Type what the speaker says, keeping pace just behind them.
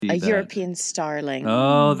A European starling.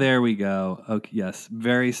 Oh, there we go. Okay, yes.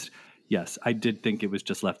 Yes, I did think it was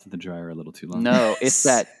just left in the dryer a little too long. No, it's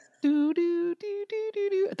that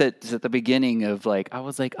that's at the beginning of like, I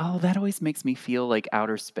was like, oh, that always makes me feel like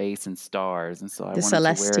outer space and stars. And so I The wanted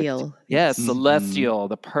celestial. to wear it. Yes, celestial,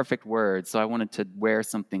 the perfect word. So I wanted to wear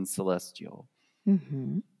something celestial.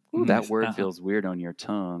 Mm-hmm. Ooh, that word feels weird on your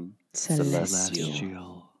tongue.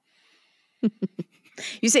 Celestial.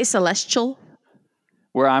 You say celestial?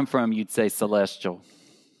 Where I'm from, you'd say celestial.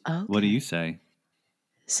 Okay. What do you say?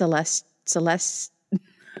 Celeste.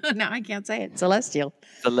 No, I can't say it. Celestial.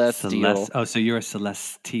 Celestial. Oh, so you're a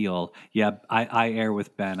celestial. Yeah, I air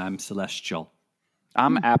with Ben. I'm celestial.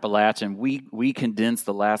 I'm Appalachian. We condense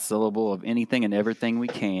the last syllable of anything and everything we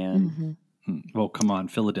can. Well, come on,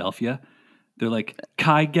 Philadelphia. They're like,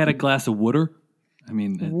 "Can I get a glass of water?" I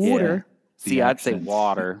mean, Water. See, I'd say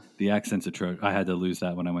water. The accent's atrocious. I had to lose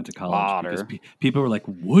that when I went to college. Water. Because people were like,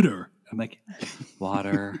 water. I'm like,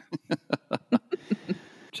 water.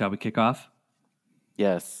 Shall we kick off?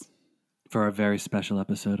 Yes. For our very special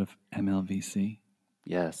episode of MLVC?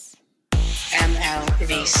 Yes.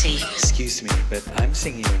 MLVC. Excuse me, but I'm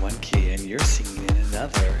singing in one key and you're singing in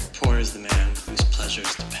another. Poor is the man whose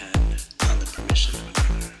pleasures depend on the permission of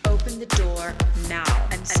another. Open the door now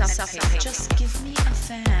and suffocate. Just give me a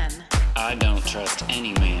fan. I don't trust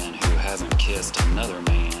any man who hasn't kissed another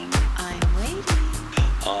man. I'm waiting.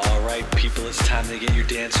 All right, people, it's time to get your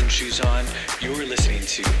dancing shoes on. You're listening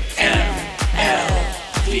to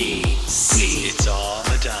MLVC. It's all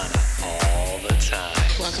Madonna, all the time.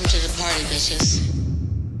 Welcome to the party, bitches.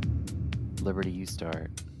 Liberty, you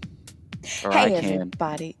start. Or Hey, I can.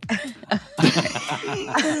 everybody.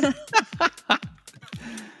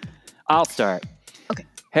 I'll start. Okay.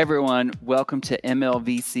 Hey, everyone. Welcome to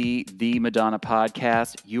MLVC, the Madonna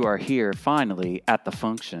podcast. You are here finally at the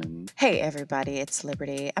function. Hey, everybody. It's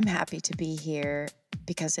Liberty. I'm happy to be here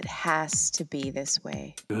because it has to be this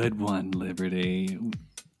way. Good one, Liberty.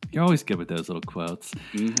 You're always good with those little quotes.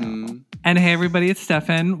 Mm-hmm. And hey, everybody, it's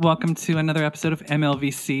Stefan. Welcome to another episode of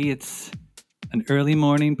MLVC. It's an early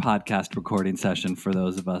morning podcast recording session for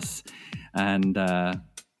those of us. And I'm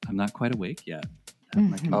not quite awake yet.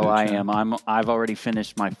 Oh, I am. I've already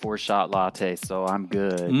finished my 4-shot latte, so I'm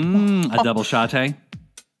good. A double shot,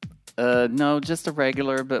 No, just a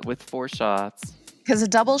regular, but with 4 shots. Because a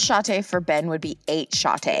double shate for Ben would be 8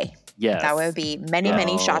 shate. Yes. That would be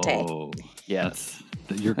many shate. Oh, Yes.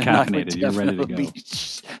 you're And I would caffeinated. You're ready to go. definitely be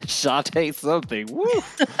Shate something. Woo!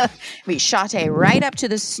 We shate right up to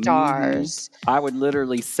the stars. I would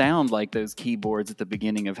literally sound like those keyboards at the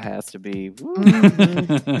beginning of Has to Be. Woo!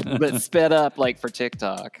 But sped up like for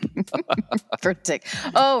TikTok. For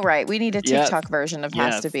Oh, right. We need a Yes. TikTok version of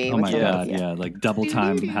Has Yes. to Be. Oh with my the God, love, yeah, like double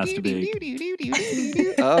time has to be.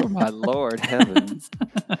 Oh my Lord heavens.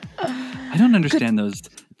 I don't understand those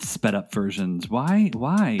sped up versions. Why?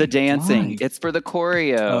 The dancing. Why? It's for the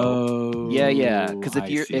choreo. Oh, Yeah. Because if I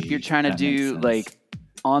you're see. trying to That do makes sense. like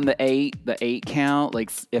on the 8 count,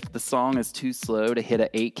 like if the song is too slow to hit an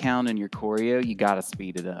 8 count in your choreo, you got to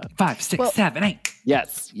speed it up. 5, 6, Well- 7, 8.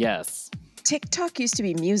 Yes. TikTok used to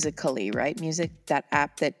be Musical.ly, right? That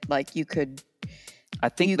app that like you could I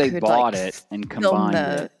think You they could, bought like, it and film combined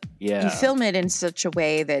the- it. Yeah. you film it in such a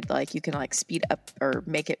way that like you can like speed up or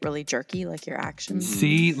make it really jerky, like your actions.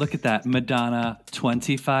 See, look at that. Madonna,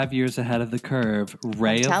 25 years ahead of the curve.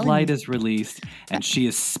 Ray of telling Light you. is released, and she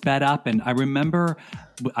is sped up. And I remember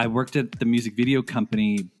I worked at the music video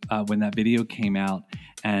company when that video came out,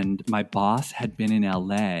 and my boss had been in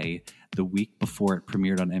LA the week before it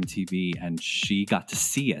premiered on MTV, and she got to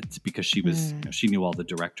see it because she was she knew all the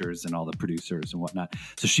directors and all the producers and whatnot.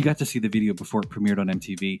 So she got to see the video before it premiered on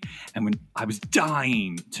MTV. And when I was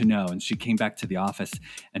dying to know, and she came back to the office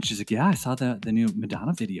and she's like, "Yeah, I saw the new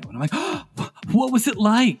Madonna video." And I'm like, "Oh, what was it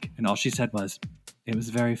like?" And all she said was, "It was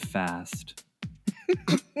very fast."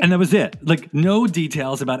 And that was it. Like no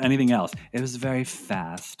details about anything else. It was very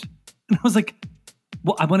fast. And I was like,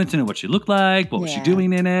 well, I wanted to know what she looked like. What was she Yeah.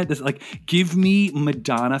 doing in it? This, like, give me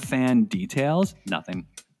Madonna fan details. Nothing.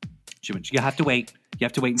 She went, you have to wait. You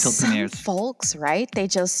have to wait until it Some premieres. folks, right?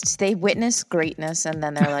 They witness greatness and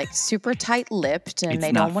then they're like super tight-lipped and It's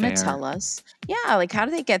they not don't want to fair. tell us. Yeah, like how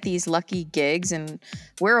do they get these lucky gigs? And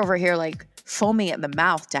we're over here like foaming at the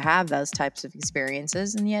mouth to have those types of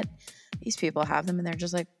experiences, and yet these people have them and they're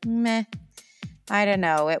just like, meh. I don't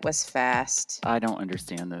know. It was fast. I don't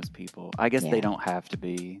understand those people. I guess Yeah. they don't have to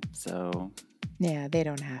be. So, Yeah, they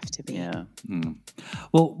don't have to be. yeah.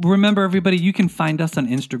 Well, remember, everybody, you can find us on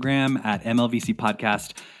Instagram at MLVC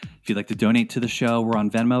Podcast. If you'd like to donate to the show, we're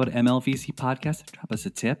on Venmo at MLVC Podcast. Drop us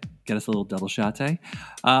a tip. Get us a little double shot.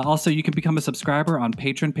 Also, you can become a subscriber on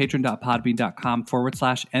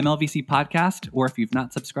patreon.podbean.com/MLVC Podcast. Or if you've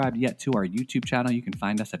not subscribed yet to our YouTube channel, you can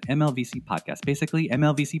find us at MLVC Podcast. Basically,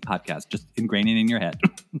 MLVC Podcast, just ingrain it in your head.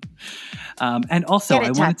 And also,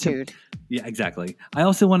 Get it tattooed. Yeah, exactly. I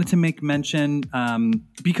also wanted to make mention,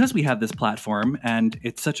 because we have this platform and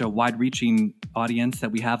it's such a wide-reaching audience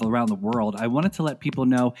that we have around the world, I wanted to let people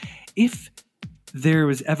know if there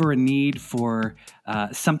was ever a need for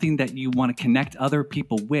something that you want to connect other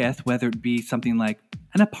people with, whether it be something like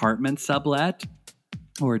an apartment sublet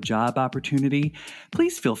or a job opportunity,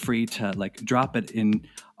 please feel free to drop it in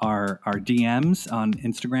our DMs on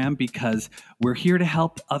Instagram, because we're here to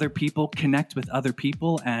help other people connect with other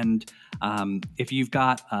people. And if you've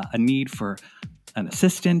got a need for an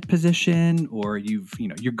assistant position, or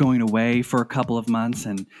you're going away for a couple of months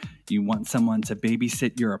and you want someone to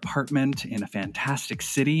babysit your apartment in a fantastic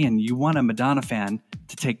city, and you want a Madonna fan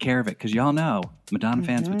to take care of it, because y'all know Madonna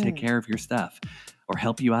fans would take care of your stuff or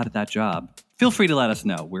help you out at that job, feel free to let us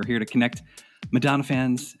know. We're here to connect Madonna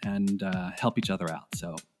fans and help each other out.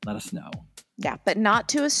 So let us know. Yeah, but not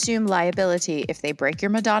to assume liability if they break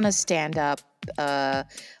your Madonna stand-up,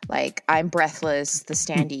 like I'm Breathless, the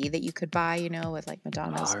standee that you could buy, with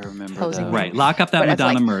Madonna's I remember posing. that. Right, lock up that But it's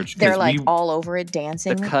Madonna merch. They're 'cause all over it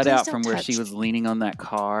dancing. The Like, cutout please from don't where she touch. was leaning on that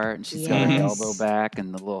car, and she's got her Yes. elbow back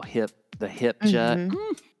and the little hip jet.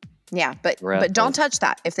 Yeah, but Breathless. don't touch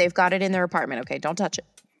that if they've got it in their apartment. Okay, don't touch it.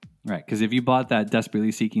 Right, because if you bought that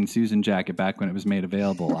Desperately Seeking Susan jacket back when it was made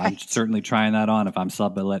available, I'm certainly trying that on if I'm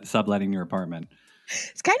subletting your apartment.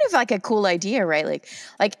 It's kind of like a cool idea, right? Like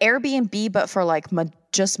Airbnb, but for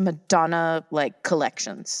just Madonna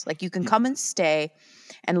collections. Like you can come and stay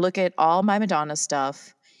and look at all my Madonna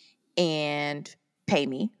stuff and pay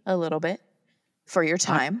me a little bit for your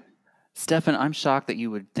time. Stefan, I'm shocked that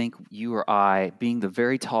you would think you or I, being the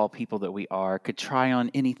very tall people that we are, could try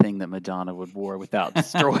on anything that Madonna would wear without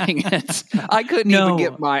destroying it. I couldn't even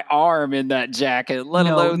get my arm in that jacket, let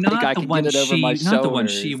alone think I could get it over my shoulders. Not the one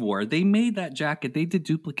she wore. They made that jacket. They did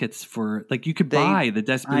duplicates for, you could buy the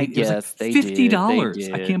Desperately. I guess it was $50. They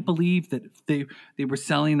did. I can't believe that they were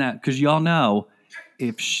selling that, because y'all know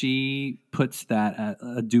if she puts that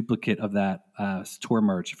a duplicate of that tour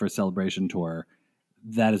merch for a celebration tour,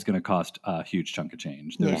 that is going to cost a huge chunk of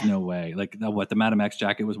change. There's no way. The Madame X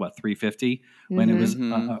jacket was $350 when it was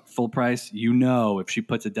full price. If she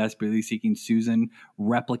puts a Desperately Seeking Susan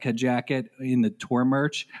replica jacket in the tour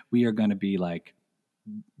merch, we are going to be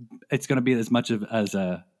it's going to be as much as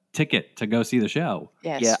a ticket to go see the show.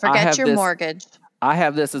 Yes, Yeah, forget your mortgage. I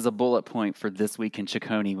have this as a bullet point for this week in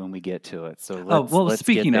Ciccone when we get to it. So let's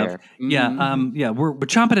speaking get of, there. we're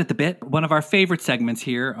chomping at the bit. One of our favorite segments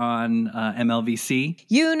here on MLVC.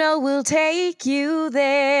 We'll take you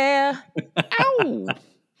there. Ow!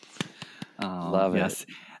 Love it.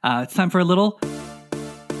 It's time for a little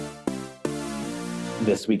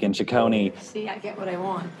This Week in Ciccone. See, I get what I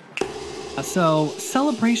want. So,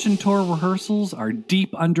 celebration tour rehearsals are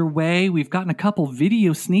deep underway. We've gotten a couple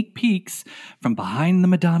video sneak peeks from behind the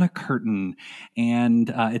Madonna curtain, and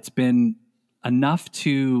it's been enough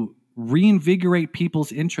to reinvigorate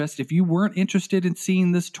people's interest. If you weren't interested in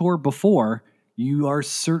seeing this tour before, you are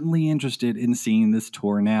certainly interested in seeing this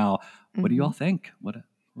tour now. What do you all think?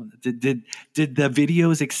 Did the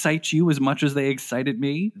videos excite you as much as they excited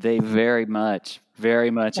me? They very much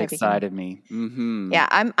excited me. Mm-hmm. Yeah,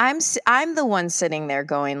 I'm the one sitting there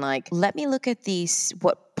going let me look at these,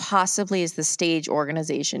 what possibly is the stage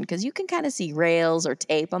organization, because you can kind of see rails or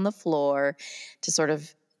tape on the floor to sort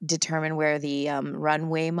of determine where the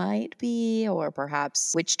runway might be, or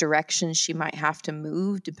perhaps which direction she might have to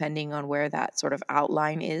move depending on where that sort of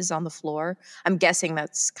outline is on the floor. I'm guessing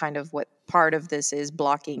that's kind of what part of this is,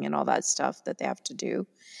 blocking and all that stuff that they have to do.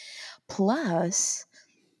 Plus,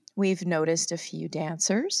 we've noticed a few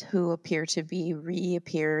dancers who appear to be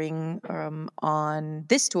reappearing on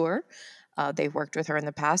this tour. They've worked with her in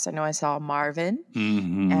the past. I know I saw Marvin,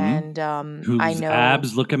 and I know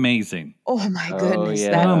abs look amazing. Oh my goodness!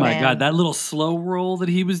 Yeah. Oh my God, that little slow roll that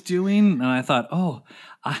he was doing, and I thought,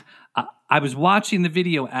 I was watching the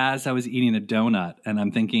video as I was eating a donut, and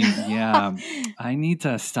I'm thinking, I need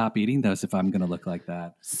to stop eating those if I'm going to look like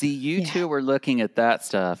that. See, you two were looking at that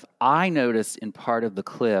stuff. I noticed in part of the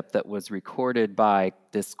clip that was recorded by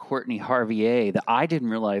this Courtney Harvier that I didn't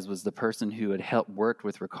realize was the person who had worked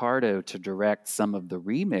with Ricardo to direct some of the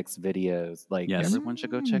remix videos. Everyone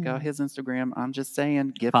should go check out his Instagram. I'm just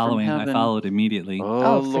saying, gift from heaven. I followed immediately.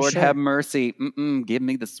 Oh, for Lord sure. have mercy. Give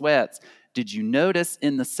me the sweats. did you notice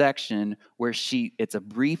in the section where it's a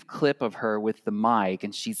brief clip of her with the mic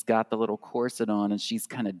and she's got the little corset on and she's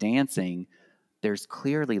kind of dancing? There's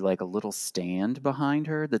clearly like a little stand behind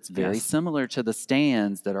her that's very similar to the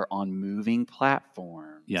stands that are on moving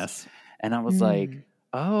platforms. Yes. And I was like,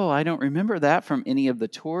 oh, I don't remember that from any of the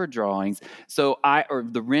tour drawings. Or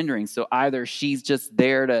the rendering. So either she's just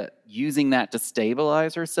there using that to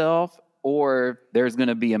stabilize herself, or there's going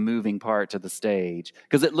to be a moving part to the stage.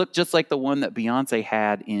 Because it looked just like the one that Beyonce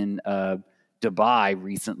had in Dubai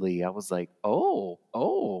recently. I was like, oh,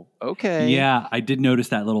 okay. Yeah, I did notice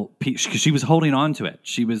that little piece because she was holding on to it.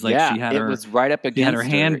 She was like, it was right up against her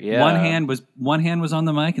hand. Yeah. One hand was on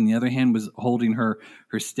the mic, and the other hand was holding her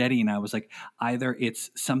steady. And I was like, either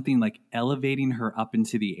it's something like elevating her up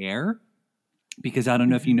into the air, because I don't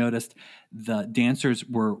know if you noticed, the dancers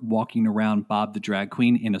were walking around Bob the Drag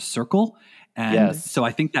Queen in a circle. And so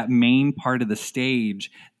I think that main part of the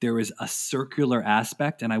stage, there was a circular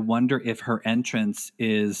aspect. And I wonder if her entrance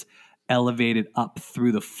is elevated up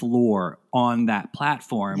through the floor on that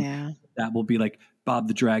platform. Yeah. That will be like Bob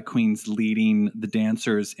the Drag Queen's leading the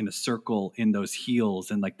dancers in a circle in those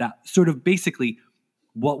heels. And like that sort of basically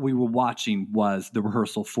what we were watching was the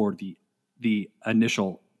rehearsal for the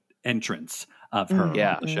initial entrance of her on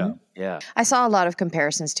the show. Yeah. I saw a lot of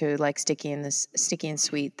comparisons to like Sticky and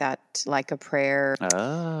Sweet, that Like a Prayer.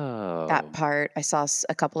 Oh. That part. I saw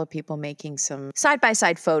a couple of people making some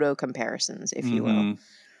side-by-side photo comparisons, if you will.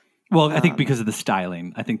 Well, I think because of the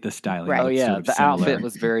styling. I think the styling. Right. Oh, yeah. Sort of the similar. outfit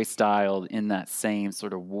was very styled in that same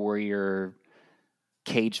sort of warrior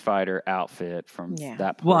cage fighter outfit from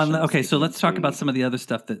that portion. Well, okay, so let's talk about some of the other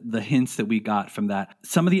stuff, the hints that we got from that.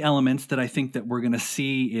 Some of the elements that I think that we're going to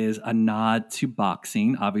see is a nod to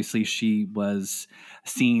boxing. Obviously, she was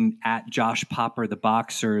seen at Josh Popper, the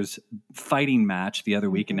boxer's fighting match the other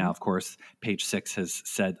week. And now, of course, Page Six has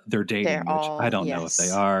said they're dating, which I don't know if they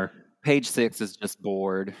are. Page Six is just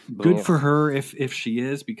bored. Good for her if she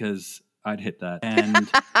is, because I'd hit that. And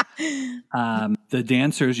the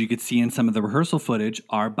dancers you could see in some of the rehearsal footage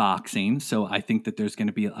are boxing. So I think that there's going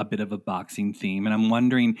to be a bit of a boxing theme. And I'm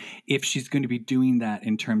wondering if she's going to be doing that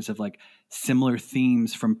in terms of like similar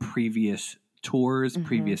themes from previous tours,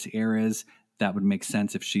 previous eras. That would make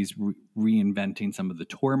sense if she's reinventing some of the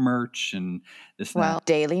tour merch and this. Well,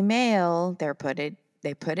 Daily Mail, they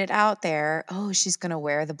put it out there. Oh, she's going to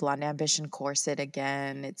wear the Blonde Ambition corset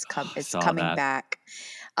again. It's coming back.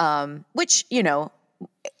 Which, you know,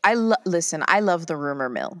 listen, I love the rumor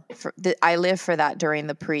mill. I live for that during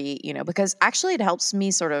the because actually it helps me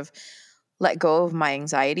sort of let go of my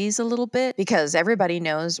anxieties a little bit, because everybody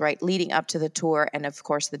knows, right, leading up to the tour and of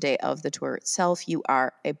course the day of the tour itself, you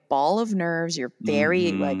are a ball of nerves. You're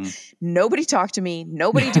very like, nobody talk to me,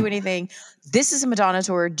 nobody do anything. This is a Madonna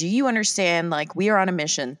tour. Do you understand? Like, we are on a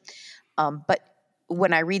mission. But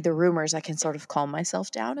when I read the rumors, I can sort of calm myself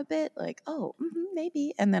down a bit, like,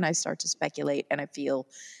 maybe. And then I start to speculate and I feel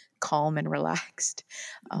calm and relaxed.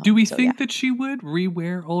 Do we think that she would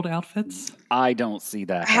rewear old outfits? I don't see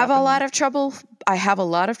that. I have a lot of trouble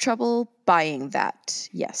buying that.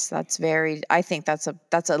 Yes, I think that's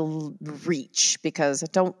a reach, because I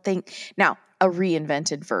don't think now a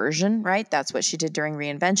reinvented version, right? That's what she did during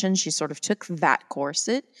Reinvention. She sort of took that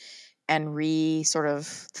corset and sort of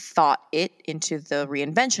thought it into the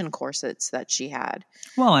Reinvention corsets that she had.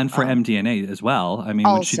 Well, and for MDNA as well. I mean,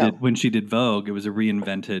 when she did Vogue, it was a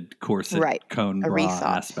reinvented corset, cone bra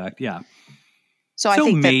aspect. Yeah. So I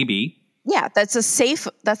think maybe. That's a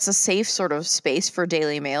safe sort of space for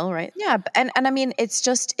Daily Mail, right? Yeah, and I mean, it's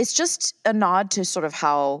just a nod to sort of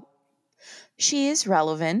how she is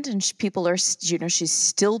relevant, and people are, she's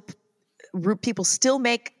still. People still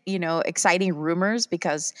make, exciting rumors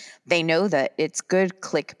because they know that it's good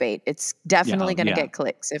clickbait. It's definitely going to get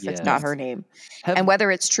clicks if it's not her name. And whether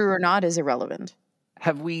it's true or not is irrelevant.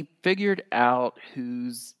 Have we figured out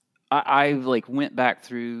I went back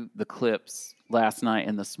through the clips last night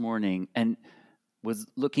and this morning and was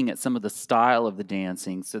looking at some of the style of the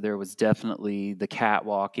dancing. So there was definitely the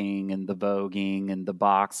catwalking and the voguing and the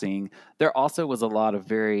boxing. There also was a lot of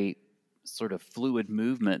very sort of fluid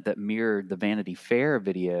movement that mirrored the Vanity Fair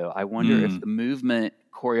video. I wonder if the movement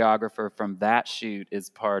choreographer from that shoot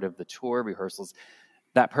is part of the tour rehearsals.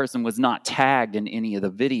 That person was not tagged in any of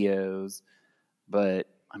the videos, but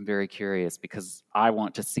I'm very curious because I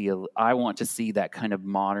want to see that kind of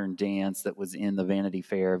modern dance that was in the Vanity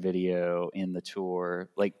Fair video in the tour.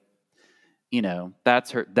 Like,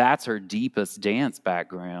 that's her deepest dance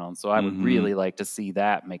background. So I would really like to see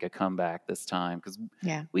that make a comeback this time, because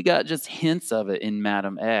we got just hints of it in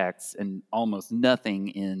Madam X and almost nothing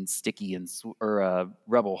in Sticky or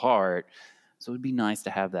Rebel Heart. So it'd be nice to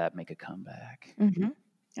have that make a comeback. Mm-hmm.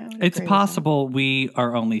 It's possible we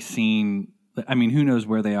are only seeing, I mean, who knows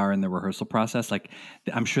where they are in the rehearsal process? Like,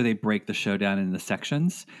 I'm sure they break the show down into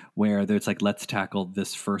sections where there's like, let's tackle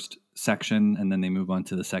this first section, and then they move on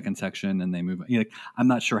to the second section, and they move. You know, like, I'm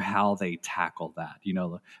not sure how they tackle that. You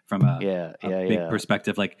know, from a big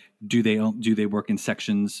perspective. Like, do they work in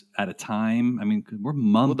sections at a time? I mean, we're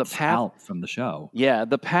months out from the show. Yeah,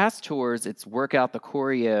 the past tours, it's work out the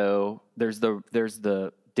choreo. There's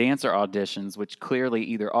the dancer auditions, which clearly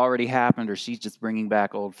either already happened or she's just bringing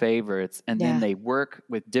back old favorites. And then they work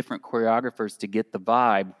with different choreographers to get the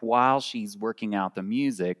vibe while she's working out the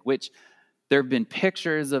music, which there have been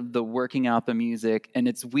pictures of the working out the music. And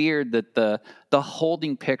it's weird that the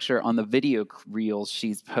holding picture on the video reels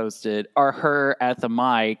she's posted are her at the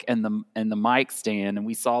mic and the mic stand. And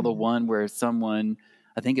we saw the one where someone,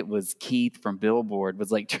 I think it was Keith from Billboard, was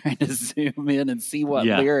like trying to zoom in and see what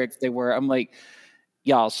lyrics they were. I'm like,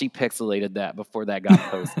 y'all, she pixelated that before that got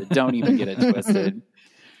posted. Don't even get it twisted.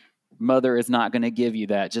 Mother is not going to give you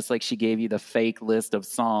that, just like she gave you the fake list of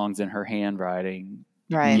songs in her handwriting.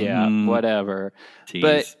 Right. Yeah, whatever. Jeez.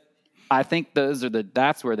 But I think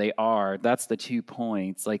that's where they are. That's the 2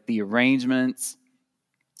 points, like the arrangements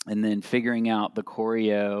and then figuring out the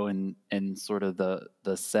choreo and sort of the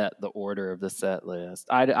order of the set list.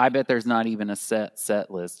 I bet there's not even a set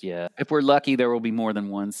list yet. If we're lucky, there will be more than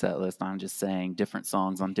one set list. I'm just saying different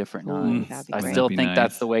songs on different nights. I still think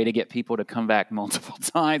that's the way to get people to come back multiple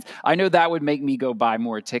times. I know that would make me go buy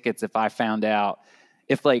more tickets if I found out,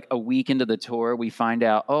 if like a week into the tour, we find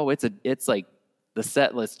out, oh, it's like the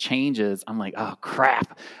set list changes. I'm like, oh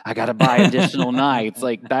crap, I got to buy additional nights.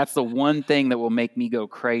 Like, that's the one thing that will make me go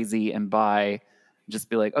crazy and just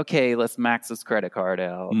be like, okay, let's max this credit card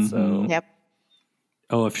out. Mm-hmm. So, yep.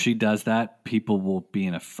 Oh, if she does that, people will be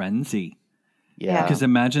in a frenzy. Yeah. Because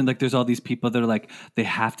imagine, like, there's all these people that are like, they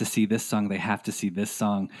have to see this song, they have to see this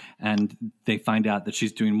song. And they find out that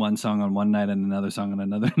she's doing one song on one night and another song on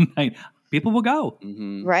another night. People will go.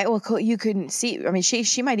 Mm-hmm. Right. Well, cool. You couldn't see. I mean,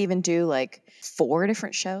 she might even do like 4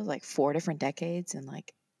 different shows, like 4 different decades. And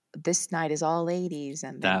like, this night is all 80s.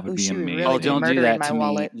 And that would be amazing. Really don't do that to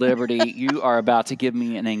me, Liberty. You are about to give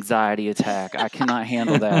me an anxiety attack. I cannot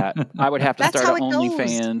handle that. I would have to start an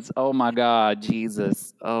OnlyFans. Oh my God,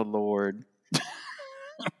 Jesus. Oh Lord.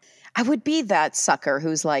 I would be that sucker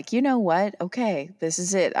who's like, you know what? Okay, this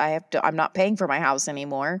is it. I'm not paying for my house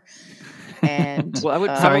anymore. And well, I would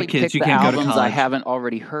probably pick the albums I haven't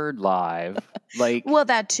already heard live. Like, well,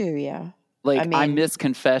 that too, yeah. Like, I miss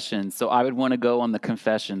Confessions, so I would want to go on the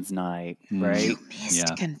Confessions night, right? You missed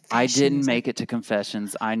Confessions. I didn't make it to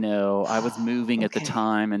Confessions. I know. I was moving at the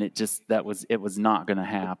time, and it was not going to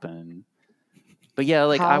happen. But yeah,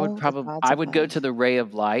 like I would go to the Ray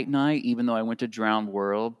of Light night, even though I went to Drowned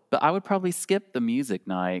World. But I would probably skip the music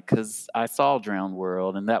night because I saw Drowned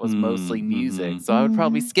World, and that was mostly music. So I would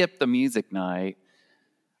probably skip the music night.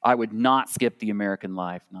 I would not skip the American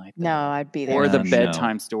Life night, though. No, I'd be there. Or the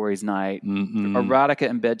Bedtime Stories night. Erotica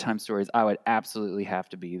and Bedtime Stories, I would absolutely have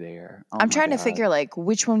to be there. Oh, I'm trying to figure, like,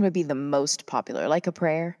 which one would be the most popular. Like a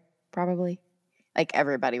Prayer, probably. Like,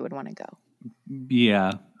 everybody would want to go.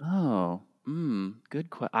 Yeah. Oh, good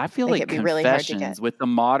question. I feel like it'd be Confessions, really hard to get. with the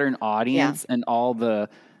modern audience and all the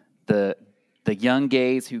young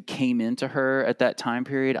gays who came into her at that time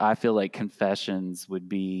period, I feel like Confessions would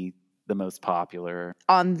be the most popular.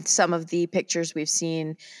 On some of the pictures we've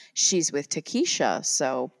seen, she's with Takesha,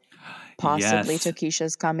 so possibly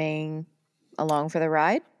Takesha's coming along for the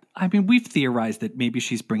ride. I mean, we've theorized that maybe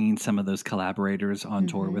she's bringing some of those collaborators on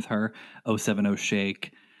tour with her. 070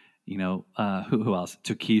 Shake, you know, who else?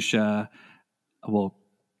 Takesha, well,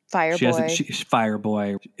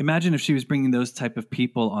 Fireboy. Imagine if she was bringing those type of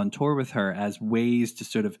people on tour with her as ways to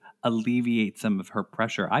sort of alleviate some of her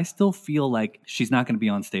pressure. I still feel like she's not going to be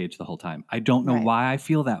on stage the whole time. I don't know why I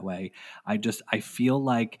feel that way. I feel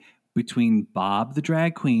like between Bob the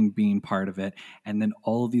drag queen being part of it and then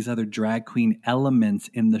all of these other drag queen elements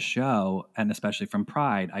in the show, and especially from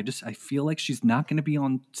Pride, I feel like she's not going to be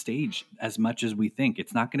on stage as much as we think.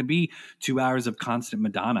 It's not going to be 2 hours of constant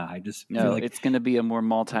Madonna. I just feel like it's going to be a more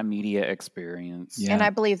multimedia experience. Yeah. And I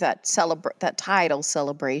believe that that title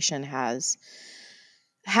Celebration has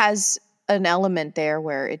an element there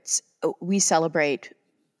where we celebrate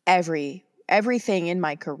everything in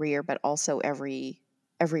my career, but also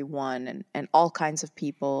everyone and all kinds of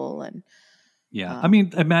people. And I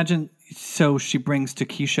mean, imagine, so she brings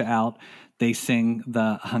Takesha out, they sing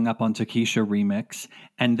the Hung Up on Takesha remix,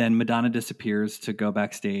 and then Madonna disappears to go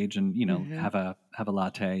backstage and, you know, have a have a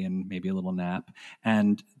latte and maybe a little nap.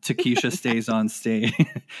 And Takesha stays on stage.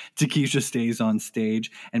 Takesha stays on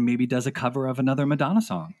stage and maybe does a cover of another Madonna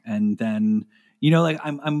song. And then, like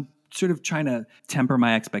I'm sort of trying to temper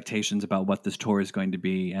my expectations about what this tour is going to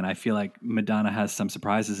be. And I feel like Madonna has some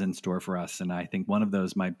surprises in store for us. And I think one of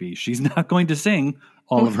those might be she's not going to sing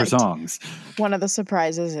all of her songs. One of the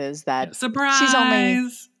surprises is that surprise! She's only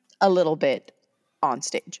a little bit on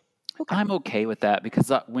stage. Okay. I'm okay with that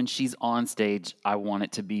because when she's on stage, I want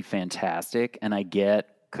it to be fantastic. And I get,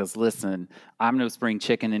 because listen, I'm no spring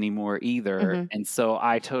chicken anymore either. Mm-hmm. And so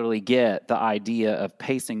I totally get the idea of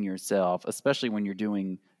pacing yourself, especially when you're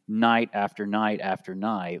doing night after night after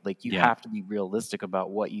night. Like you have to be realistic about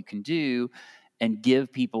what you can do and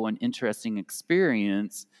give people an interesting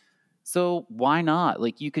experience. So why not?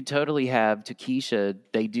 Like you could totally have Takesha,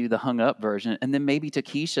 they do the hung up version, and then maybe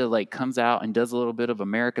Takesha like comes out and does a little bit of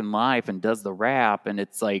American Life and does the rap, and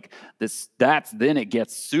it's like then it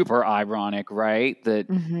gets super ironic, right?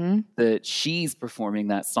 That she's performing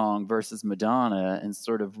that song versus Madonna and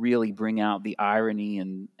sort of really bring out the irony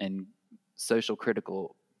and social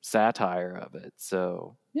critical satire of it.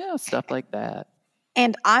 So yeah, stuff like that.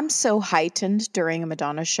 And I'm so heightened during a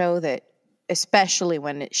Madonna show that, especially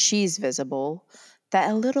when she's visible, that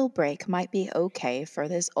a little break might be okay for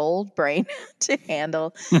this old brain to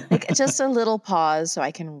handle. Like just a little pause so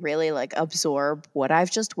I can really like absorb what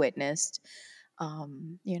I've just witnessed,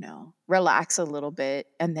 relax a little bit.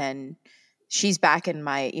 And then she's back in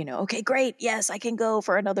my, okay, great. Yes, I can go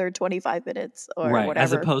for another 25 minutes or whatever.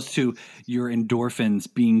 As opposed to your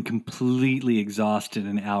endorphins being completely exhausted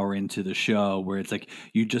an hour into the show where it's like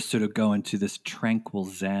you just sort of go into this tranquil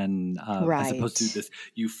zen as opposed to this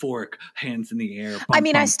euphoric hands in the air.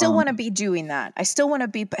 I still want to be doing that. I still want to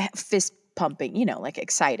be fist pumping, like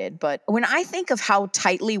excited. But when I think of how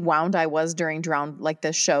tightly wound I was during Drowned, like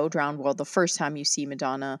the show Drowned World, the first time you see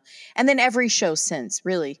Madonna, and then every show since,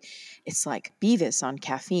 really, it's like Beavis on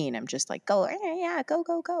caffeine. I'm just like, go.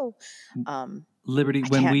 Liberty,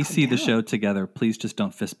 when we see the show together, please just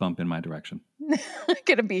don't fist bump in my direction. I'm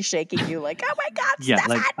going to be shaking you like, oh my God, yeah,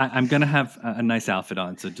 like I'm going to have a nice outfit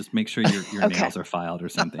on, so just make sure your nails are filed or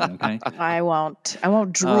something, okay? I won't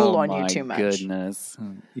drool on you too much. Oh my goodness.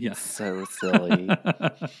 Yeah. So silly.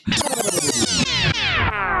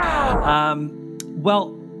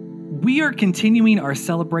 Well, we are continuing our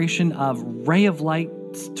celebration of Ray of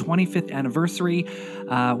Light's 25th anniversary.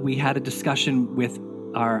 We had a discussion with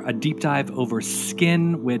a deep dive over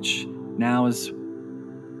Skin, which now is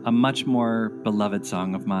a much more beloved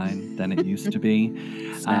song of mine than it used to be.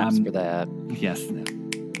 Snaps for that. Yes.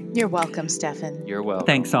 You're welcome, Stefan. You're welcome.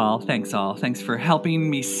 Thanks all. Thanks for helping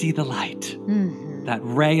me see the light. Mm-hmm. That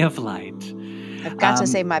ray of light. I've got to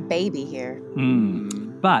say my baby here.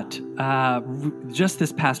 But just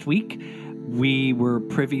this past week, we were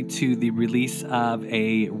privy to the release of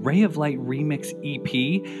a Ray of Light remix EP.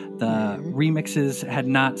 The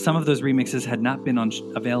remixes some of those remixes had not been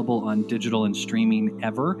available on digital and streaming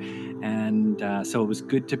ever. And so it was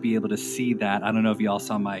good to be able to see that. I don't know if you all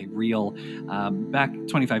saw my reel back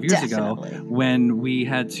 25 years ago when we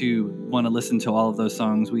had to want to listen to all of those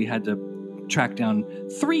songs. We had to track down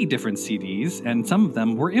 3 different CDs, and some of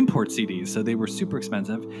them were import CDs, so they were super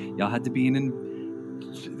expensive. Y'all had to be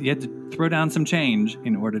you had to throw down some change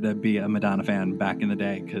in order to be a Madonna fan back in the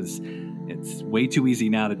day, because it's way too easy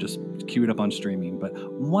now to just queue it up on streaming. But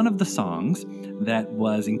one of the songs that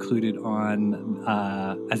was included on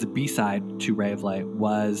as a B-side to Ray of Light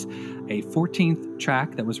was a 14th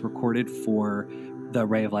track that was recorded for the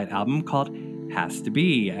Ray of Light album called Has to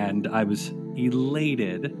Be, and I was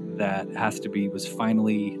elated that Has to Be was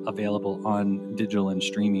finally available on digital and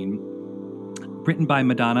streaming. Written by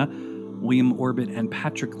Madonna, William Orbit, and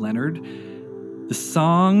Patrick Leonard. The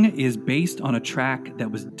song is based on a track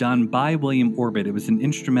that was done by William Orbit. It was an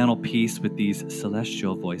instrumental piece with these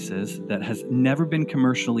celestial voices that has never been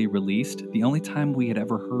commercially released. The only time we had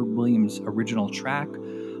ever heard William's original track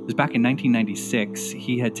was back in 1996.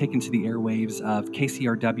 He had taken to the airwaves of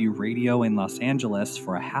KCRW radio in Los Angeles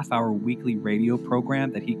for a half-hour weekly radio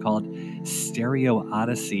program that he called Stereo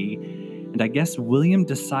Odyssey. And I guess William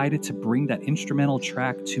decided to bring that instrumental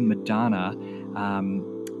track to Madonna.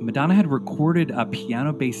 Madonna had recorded a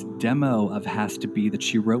piano-based demo of Has to Be that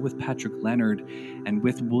she wrote with Patrick Leonard. And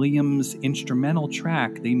with William's instrumental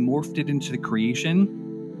track, they morphed it into the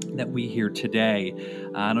creation that we hear today.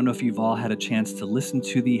 I don't know if you've all had a chance to listen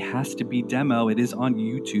to the Has to Be demo. It is on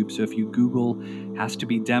YouTube, so if you Google Has to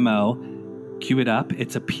Be demo, cue it up.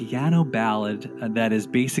 It's a piano ballad that is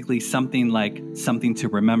basically something like Something to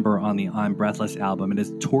Remember on the I'm Breathless album. It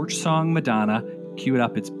is Torch Song Madonna. Cue it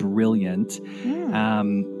up. It's brilliant.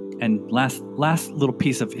 And last little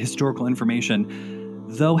piece of historical information,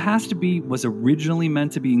 though Has to Be was originally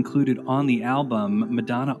meant to be included on the album,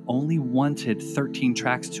 Madonna only wanted 13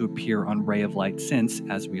 tracks to appear on Ray of Light since,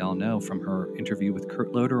 as we all know from her interview with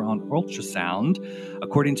Kurt Loder on Ultrasound,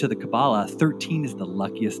 according to the Kabbalah, 13 is the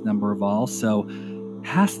luckiest number of all. So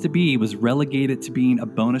Has to Be was relegated to being a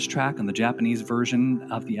bonus track on the Japanese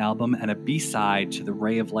version of the album and a B-side to the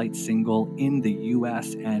Ray of Light single in the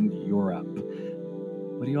US and Europe.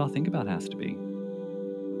 What do you all think about Has to Be?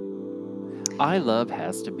 I love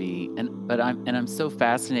Has to Be, but I'm so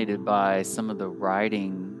fascinated by some of the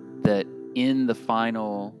writing that in the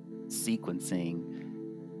final sequencing,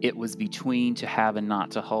 it was between To Have and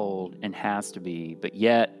Not to Hold and Has to Be, but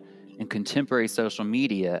yet in contemporary social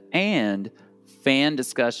media and fan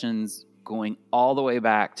discussions going all the way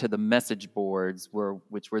back to the message boards,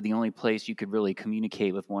 which were the only place you could really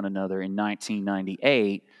communicate with one another in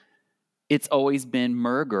 1998. It's always been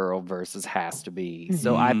Murgirl versus Has to Be.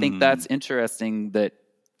 So I think that's interesting that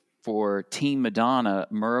for Team Madonna,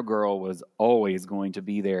 Murgirl was always going to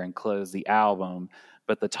be there and close the album,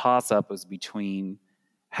 but the toss-up was between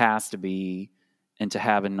Has to Be and To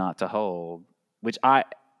Have and Not to Hold, which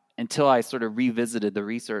until I sort of revisited the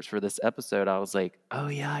research for this episode, I was like, oh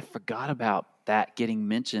yeah, I forgot about that getting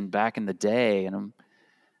mentioned back in the day. And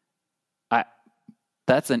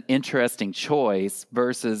that's an interesting choice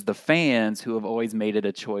versus the fans who have always made it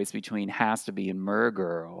a choice between Has to Be and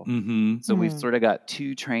Murgirl. So we've sort of got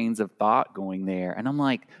two trains of thought going there. And I'm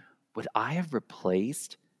like, would I have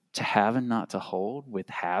replaced To Have and Not to Hold with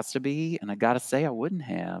Has to Be? And I got to say, I wouldn't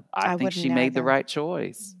have. I think she made the right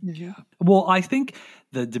choice. Yeah. Well, I think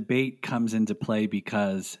the debate comes into play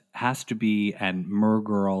because Has to Be and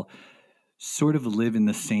Murgirl sort of live in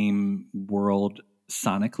the same world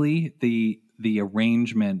sonically. The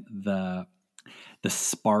arrangement, the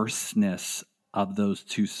sparseness of those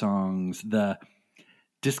two songs, the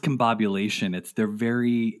discombobulation, they're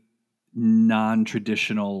very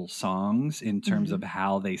non-traditional songs in terms of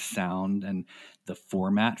how they sound and the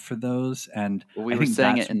format for those. And we were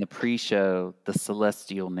saying it in the pre-show, the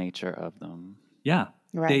celestial nature of them. Yeah.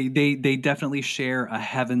 Right. They definitely share a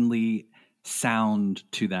heavenly sound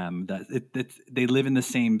to them. That they live in the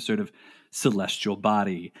same sort of celestial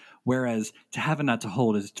body, whereas To Have and Not to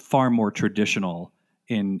Hold is far more traditional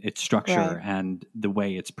in its structure and the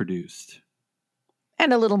way it's produced,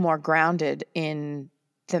 and a little more grounded in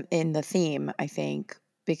the theme, I think,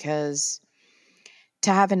 because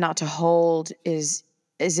To Have and Not to Hold is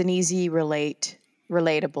an easy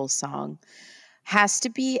relatable song. Has to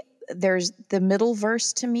Be, there's the middle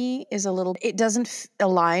verse to me is a little, it doesn't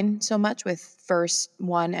align so much with verse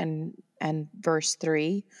 1 and verse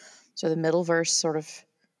 3. So the middle verse sort of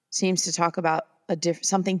seems to talk about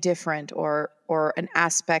something different or an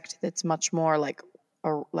aspect that's much more like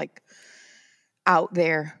out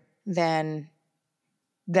there than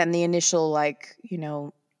the initial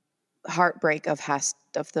heartbreak of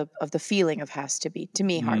the feeling of Has to Be. To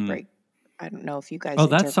me, heartbreak. I don't know if you guys. Oh,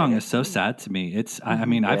 that song is so sad to me. It's. I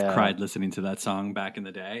mean, Yeah. I've cried listening to that song back in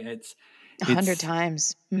the day. It's 100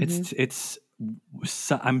 times. It's.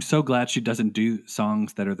 I'm so glad she doesn't do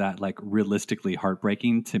songs that are that like realistically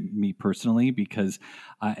heartbreaking to me personally, because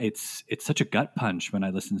it's such a gut punch when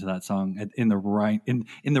I listen to that song in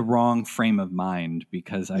the wrong frame of mind,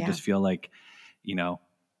 because I just feel like,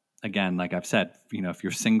 again, like I've said, if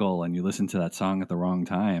you're single and you listen to that song at the wrong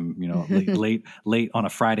time, late on a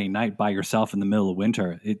Friday night by yourself in the middle of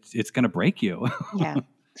winter, it's going to break you. Yeah.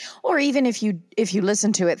 Or even if you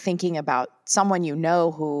listen to it thinking about someone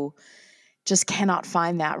who just cannot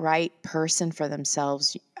find that right person for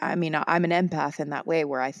themselves. I mean, I'm an empath in that way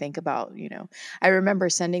where I think about, I remember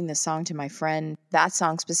sending this song to my friend, that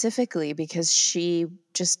song specifically, because she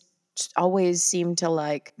just always seemed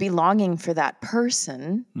to be longing for that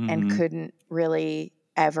person and couldn't really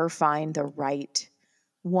ever find the right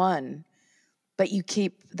one. But you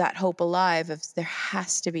keep that hope alive of there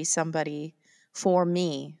has to be somebody for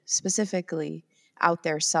me specifically out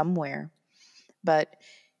there somewhere. But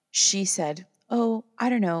she said, oh, I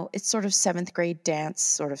don't know, it's sort of 7th grade dance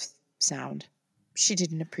sort of sound. She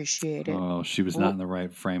didn't appreciate it. Oh, she was not in the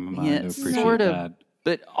right frame of mind to appreciate that.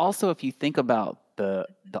 But also, if you think about the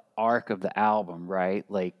arc of the album, right?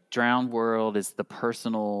 Like Drowned World is the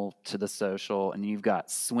personal to the social, and you've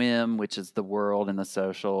got Swim, which is the world and the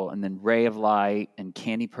social, and then Ray of Light and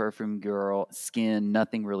Candy Perfume Girl, Skin,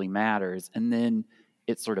 Nothing Really Matters. And then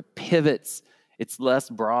it sort of pivots. It's less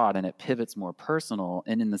broad and it pivots more personal.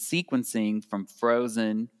 And in the sequencing from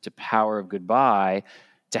Frozen to Power of Goodbye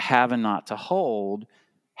to Have and Not to Hold,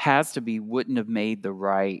 Has to Be wouldn't have made the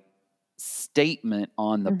right statement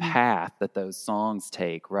on the path that those songs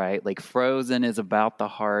take, right? Like Frozen is about the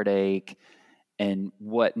heartache and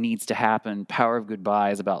what needs to happen. Power of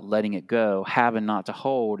Goodbye is about letting it go. Have and Not to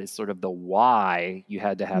Hold is sort of the why you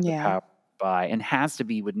had to have the power of goodbye. And Has to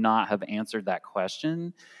Be would not have answered that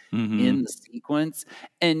question in the sequence.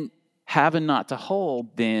 And Have and Not to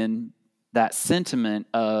Hold, then that sentiment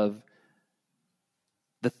of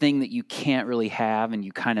the thing that you can't really have and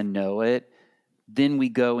you kind of know it. Then we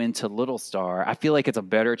go into Little Star. I feel like it's a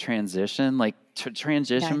better transition. Like to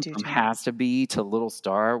transition from Has to Be to Little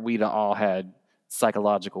Star, we'd all had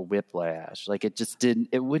psychological whiplash. Like it just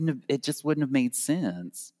wouldn't have made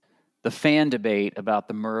sense. The fan debate about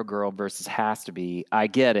the Mer Girl versus Has to Be, I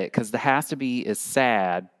get it, because the Has to Be is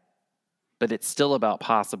sad, but it's still about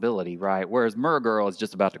possibility, right? Whereas Mer Girl is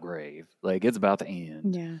just about the grave. Like it's about the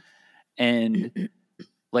end. Yeah. And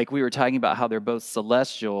like we were talking about how they're both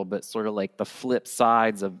celestial, but sort of like the flip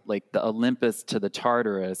sides of like the Olympus to the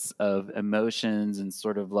Tartarus of emotions and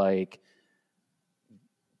sort of like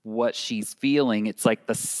what she's feeling. It's like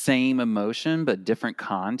the same emotion, but different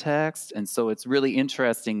context. And so it's really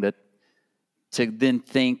interesting that to then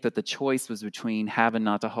think that the choice was between Have and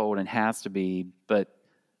Not to Hold and Has to Be, but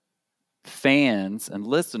fans and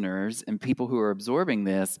listeners and people who are absorbing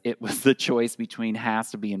this, it was the choice between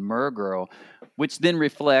Has to Be and Mer Girl, which then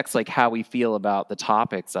reflects like how we feel about the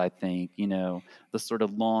topics, I think, you know, the sort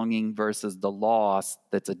of longing versus the loss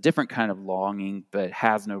that's a different kind of longing but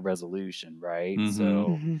has no resolution, right?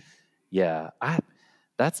 So yeah,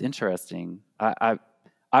 that's interesting.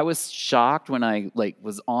 I was shocked when I like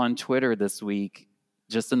was on Twitter this week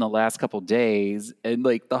just in the last couple days, and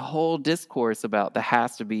like the whole discourse about the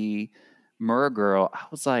Has to Be Mer Girl, I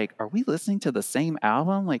was like, are we listening to the same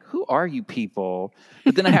album? Like, who are you people?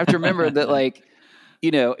 But then I have to remember that, like, you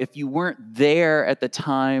know, if you weren't there at the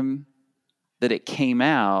time that it came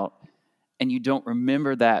out and you don't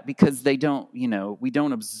remember that because they don't, you know, we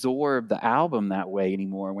don't absorb the album that way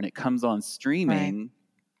anymore when it comes on streaming. Right.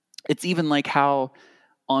 It's even like how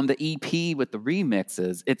on the EP with the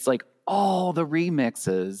remixes, it's like all the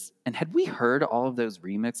remixes. And had we heard all of those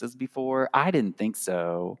remixes before? I didn't think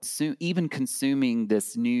so. So even consuming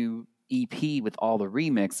this new EP with all the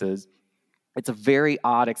remixes, it's a very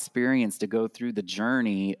odd experience to go through the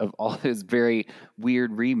journey of all those very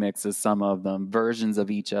weird remixes, some of them, versions of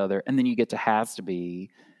each other. And then you get to Has to Be,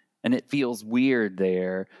 and it feels weird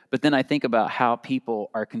there. But then I think about how people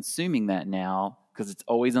are consuming that now, because it's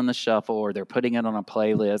always on the shuffle or they're putting it on a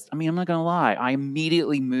playlist. I mean, I'm not going to lie. I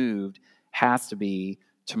immediately moved Has to Be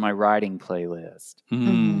to my writing playlist.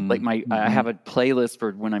 Like I have a playlist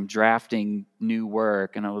for when I'm drafting new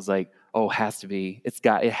work, and I was like, oh, Has to Be.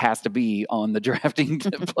 It has to be on the drafting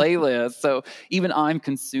playlist. So even I'm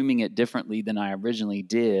consuming it differently than I originally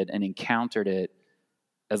did and encountered it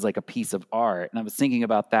as like a piece of art. And I was thinking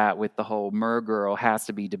about that with the whole Mer Girl Has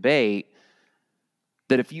to Be debate,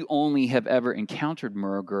 that if you only have ever encountered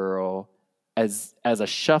Mer Girl as a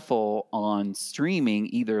shuffle on streaming,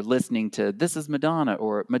 either listening to This Is Madonna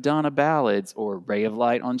or Madonna Ballads or Ray of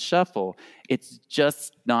Light on shuffle, it's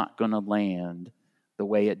just not going to land the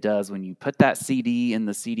way it does when you put that CD in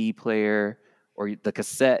the CD player or the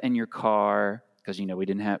cassette in your car. Because, you know,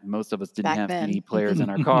 most of us didn't have CD players in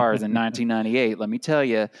our cars in 1998. Let me tell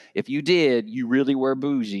you, if you did, you really were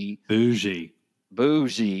bougie. Bougie.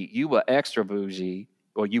 You were extra bougie.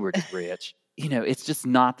 Or you were just rich. You know, it's just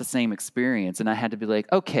not the same experience. And I had to be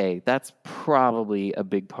like, okay, that's probably a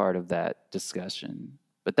big part of that discussion.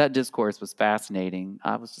 But that discourse was fascinating.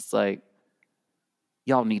 I was just like,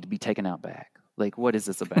 y'all need to be taken out back. Like, what is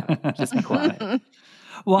this about? Just be quiet.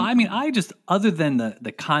 Well, I mean, other than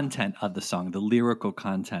the content of the song, the lyrical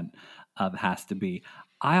content of Has to Be,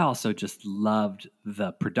 I also just loved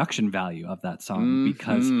the production value of that song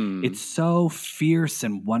because it's so fierce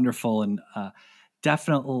and wonderful, and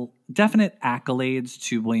definite accolades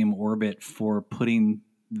to William Orbit for putting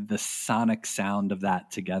the sonic sound of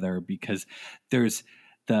that together, because there's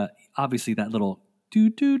obviously that little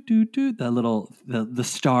do do do do, the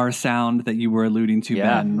star sound that you were alluding to,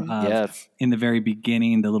 Ben. Yes. In the very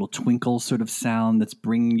beginning, the little twinkle sort of sound that's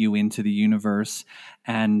bringing you into the universe,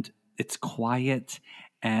 and it's quiet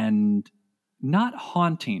and not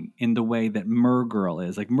haunting in the way that Mer Girl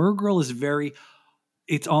is. Like Mer Girl is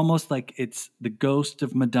it's almost like it's the ghost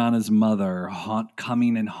of Madonna's mother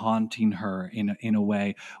coming and haunting her in a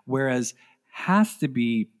way, whereas Has to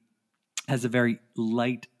Be has a very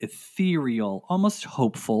light, ethereal, almost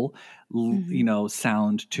hopeful,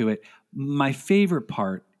 sound to it. My favorite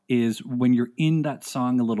part is when you're in that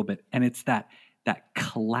song a little bit, and it's that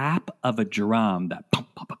clap of a drum, that pump,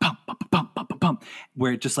 pump, pump, pump, pump, pump, pump,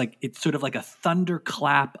 where it just like, it's sort of like a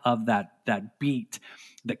thunderclap of that beat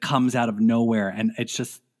that comes out of nowhere. And it's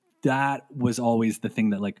just, that was always the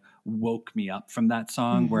thing that like woke me up from that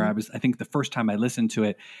song, where I think the first time I listened to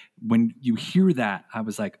it, when you hear that, I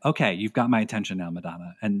was like, okay, you've got my attention now,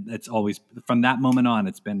 Madonna. And it's always, from that moment on,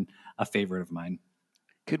 it's been a favorite of mine.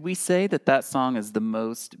 Could we say that song is the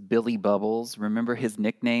most Billy Bubbles? Remember his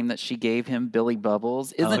nickname that she gave him, Billy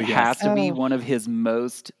Bubbles? Isn't has to be one of his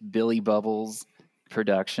most Billy Bubbles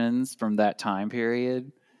productions from that time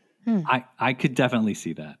period? I could definitely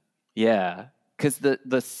see that. Yeah, because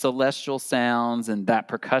the celestial sounds and that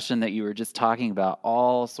percussion that you were just talking about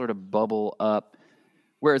all sort of bubble up,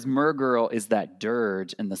 whereas Mergirl is that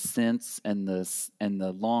dirge, and the synths and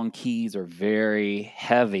the long keys are very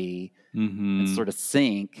heavy and sort of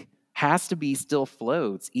sync. Has to be still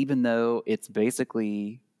floats, even though it's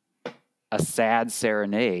basically a sad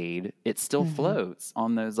serenade. It still floats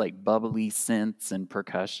on those like bubbly synths and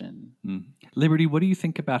percussion. Liberty, what do you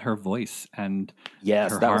think about her voice and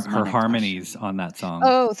her harmonies on that song?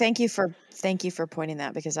 Oh, thank you for pointing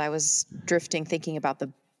that, because I was drifting thinking about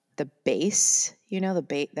the bass. You know,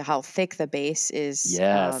 how thick the bass is.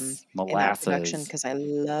 Yes, in that production, because I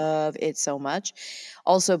love it so much.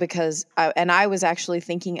 Also because I was actually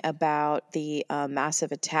thinking about the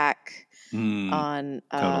Massive Attack on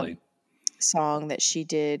totally song that she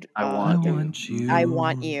did. I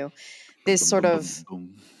Want You. This sort of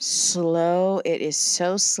slow. It is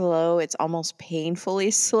so slow. It's almost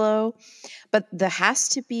painfully slow. But the Has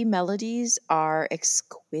to Be melodies are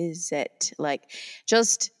exquisite.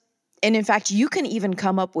 And in fact, you can even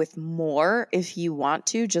come up with more if you want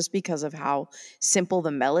to, just because of how simple the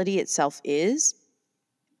melody itself is.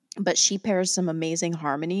 But she pairs some amazing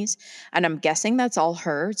harmonies, and I'm guessing that's all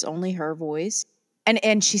her. It's only her voice.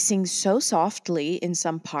 And she sings so softly in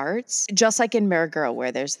some parts, just like in Mirror Girl,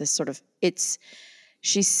 where there's this sort of,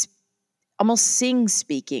 she's almost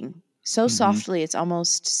speaking so softly, it's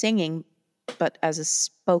almost singing, but as a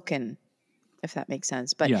spoken, if that makes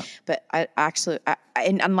sense. But I actually,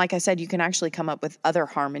 and like I said, you can actually come up with other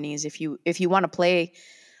harmonies if you want to play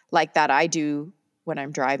like that. I do when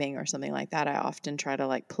I'm driving or something like that. I often try to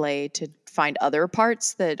like play to find other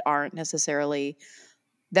parts that aren't necessarily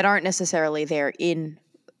there in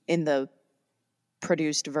the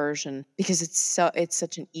produced version, because it's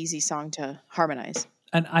such an easy song to harmonize.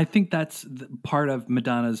 And I think that's part of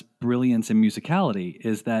Madonna's brilliance and musicality,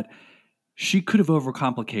 is that she could have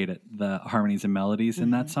overcomplicated the harmonies and melodies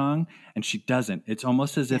in that song, and she doesn't. It's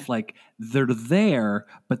almost as if like they're there,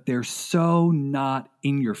 but they're so not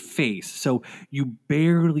in your face, so you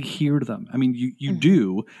barely hear them. I mean, you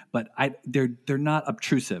do, but they're not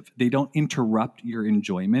obtrusive. They don't interrupt your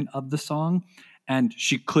enjoyment of the song, and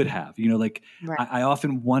she could have. You know, like I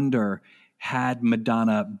often wonder, had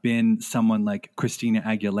Madonna been someone like Christina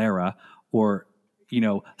Aguilera or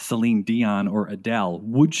Celine Dion or Adele,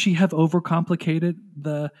 would she have overcomplicated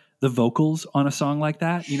the vocals on a song like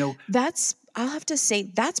that? I'll have to say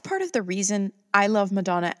that's part of the reason I love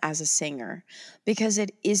Madonna as a singer, because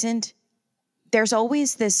there's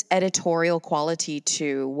always this editorial quality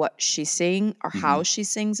to what she sings or how she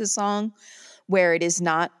sings a song, where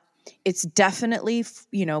it's definitely,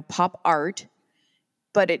 pop art,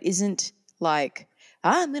 but it isn't like,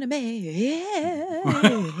 I'm gonna make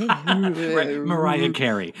Mariah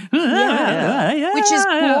Carey, which is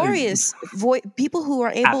glorious. People who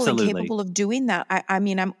are able and capable of doing that.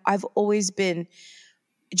 I've always been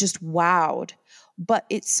just wowed, but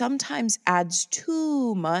it sometimes adds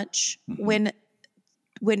too much when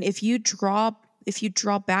if you draw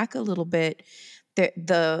back a little bit,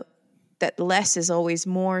 that less is always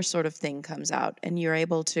more sort of thing comes out, and you're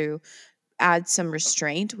able to add some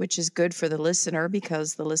restraint, which is good for the listener,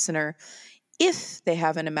 because the listener, if they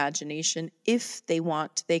have an imagination, if they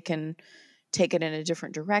want, they can take it in a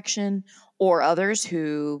different direction, or others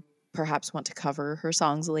who perhaps want to cover her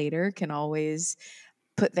songs later can always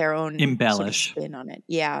put their own embellish sort of spin on it.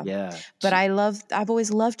 Yeah. Yeah. But I've always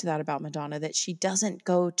loved that about Madonna, that she doesn't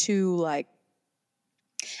go too like,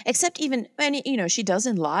 except even, and she does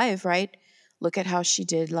in live, right? Look at how she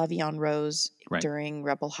did La Vie en Rose during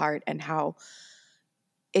Rebel Heart, and how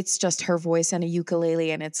it's just her voice and a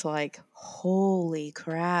ukulele, and it's like, holy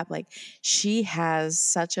crap. Like, she has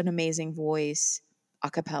such an amazing voice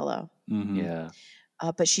a cappella. Yeah.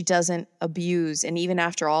 But she doesn't abuse. And even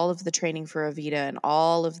after all of the training for Evita and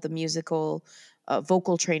all of the musical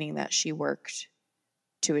vocal training that she worked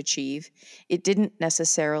to achieve, it didn't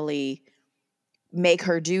necessarily make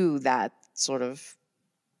her do that sort of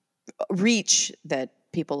reach that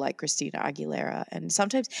people like Christina Aguilera, and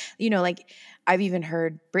sometimes, like I've even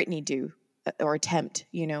heard Britney do or attempt,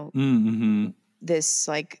 this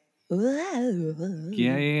like,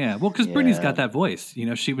 Yeah. Well, because Britney's got that voice. You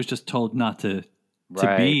know, she was just told not to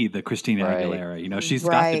be the Christina Aguilera. You know, she's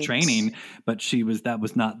got the training, but that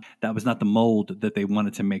was not the mold that they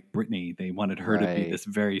wanted to make Britney. They wanted her to be this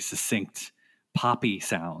very succinct poppy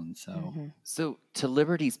sound. So to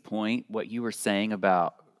Liberty's point, what you were saying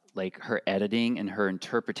about like her editing and her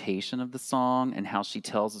interpretation of the song and how she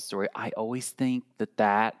tells the story, I always think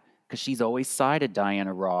that because she's always cited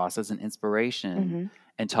Diana Ross as an inspiration.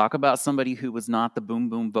 And talk about somebody who was not the boom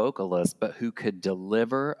boom vocalist, but who could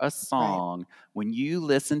deliver a song. When you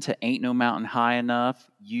listen to Ain't No Mountain High Enough,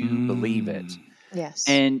 you believe it. Yes.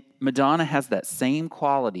 And Madonna has that same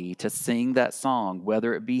quality to sing that song,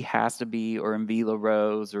 whether it be Has to Be or In Vila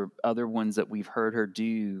Rose or other ones that we've heard her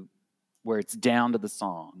do where it's down to the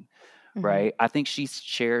song, right? I think she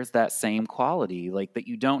shares that same quality, like that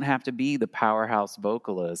you don't have to be the powerhouse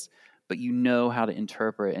vocalist, but you know how to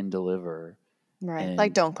interpret and deliver. Right. And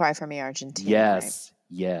like Don't Cry for Me, Argentina. Yes.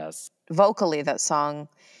 Yes. Vocally, that song,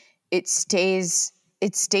 it stays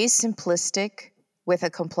simplistic with a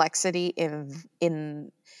complexity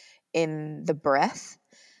in the breath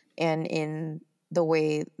and in the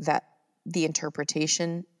way that the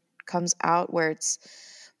interpretation comes out, where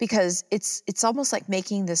because it's almost like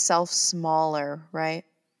making the self smaller, right?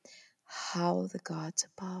 How the gods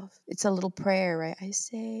above. It's a little prayer, right? I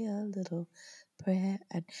say a little prayer,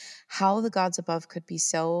 and how the gods above could be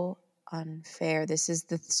so unfair. This is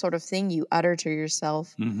the sort of thing you utter to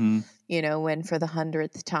yourself, you know, when for the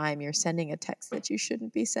 100th time you're sending a text that you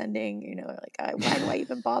shouldn't be sending, you know, like, why do I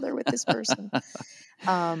even bother with this person?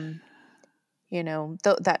 You know,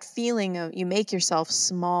 that feeling of you make yourself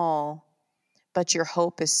small, but your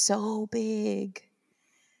hope is so big.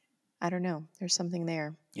 I don't know. There's something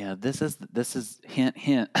there. Yeah, this is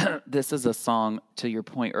hint. This is a song, to your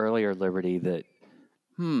point earlier, Liberty, that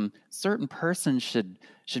certain persons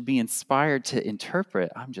should be inspired to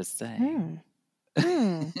interpret. I'm just saying.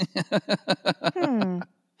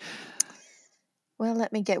 Well,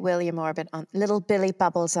 let me get William Orbit on little Billy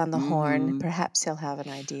Bubbles on the horn. Perhaps he'll have an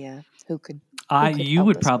idea who could. You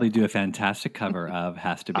would probably do a fantastic cover of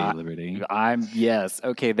Has to Be Liberty. Yes.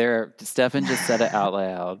 Okay, there. Stefan just said it out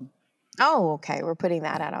loud. Oh, okay. We're putting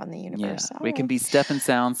that out on the universe. Yeah, we can be Stefan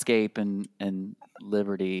Soundscape and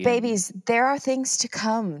Liberty. Babies, there are things to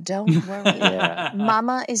come. Don't worry.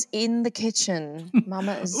 Mama is in the kitchen.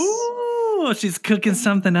 Mama is. Ooh, she's cooking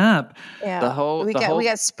something up. Yeah. We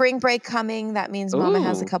got spring break coming. That means Mama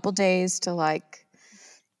has a couple days to like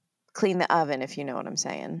clean the oven, if you know what I'm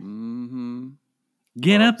saying.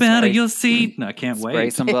 Get up out of your seat. No, I can't wait. Spray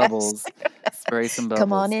some bubbles. Spray some bubbles.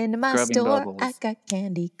 Come on into my Scrubbing store. bubbles. I got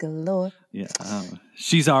candy galore. Yeah.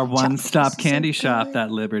 She's our one-stop candy shop, that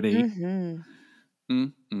Liberty.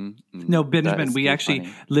 No, Benjamin, we actually,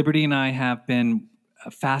 funny. Liberty and I have been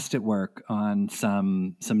fast at work on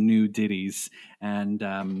some new ditties, and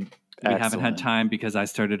we haven't had time because I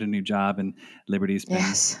started a new job, and Liberty's been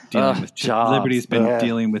dealing with jobs. Liberty's been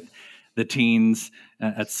dealing with the teens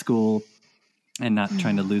at school and not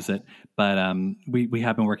trying to lose it. But we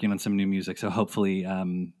have been working on some new music, so hopefully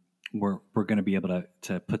we're going to be able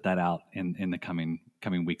to put that out in the coming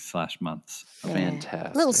weeks / months.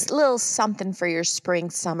 Fantastic. Little something for your spring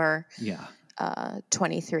summer. Yeah.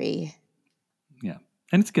 23. Yeah.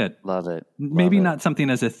 And it's good. Love it. Maybe not something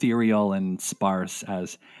as ethereal and sparse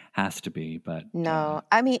as Has to Be, but no.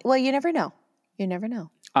 I mean, well, you never know.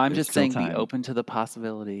 I'm just saying, be open to the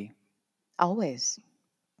possibility. Always.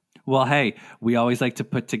 Well, hey, we always like to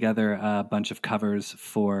put together a bunch of covers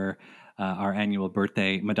for our annual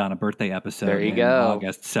Madonna birthday episode in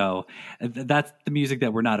August. So that's the music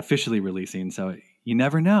that we're not officially releasing. So you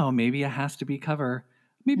never know. Maybe a Has to Be cover,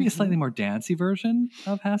 maybe a slightly more dancey version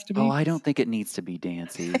of Has to Be. Oh, I don't think it needs to be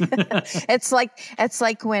dancey. It's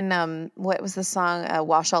like when what was the song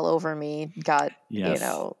Wash All Over Me got,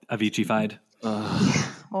 Avicii-fied.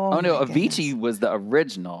 Oh no, Avicii was the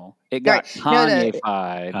original. It got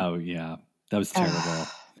Kanye-fied. Oh yeah, that was terrible.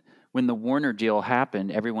 When the Warner deal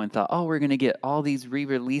happened, everyone thought, "Oh, we're going to get all these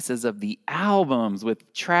re-releases of the albums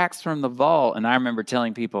with tracks from the vault." And I remember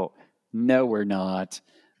telling people, "No, we're not."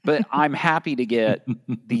 But I'm happy to get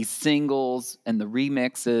these singles and the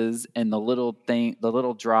remixes and the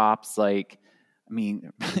little drops. Like, I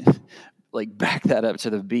mean. Like back that up to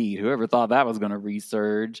the beat. Whoever thought that was going to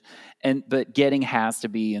resurge, but getting Has to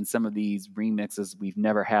Be in some of these remixes we've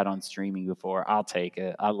never had on streaming before. I'll take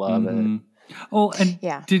it. I love it. Oh, and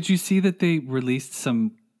did you see that they released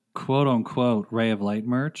some quote unquote Ray of Light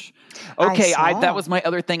merch. Okay, I saw. that was my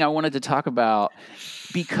other thing I wanted to talk about,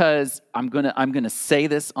 because I'm gonna say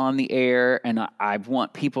this on the air, and I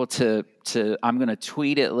want people to I'm gonna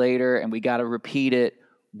tweet it later, and we got to repeat it.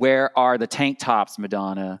 Where are the tank tops,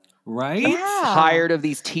 Madonna? Right? Yeah. Tired of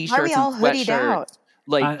these Why are t-shirts we all and hoodied sweatshirts. out?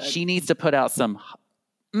 Like, she needs to put out some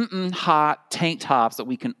hot tank tops that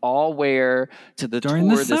we can all wear to the During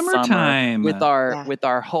tour the this summer summertime. with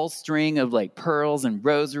our whole string of like pearls and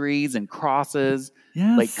rosaries and crosses.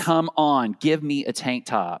 Yes. Like, come on, give me a tank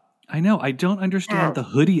top. I know. I don't understand the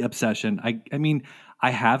hoodie obsession. I mean,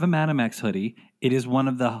 I have a Madame X hoodie. It is one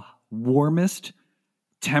of the warmest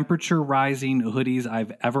temperature rising hoodies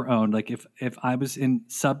I've ever owned. Like if I was in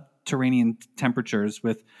subterranean temperatures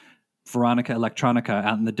with Veronica Electronica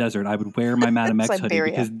out in the desert, I would wear my Madame X hoodie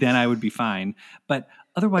Siberia. because then I would be fine. But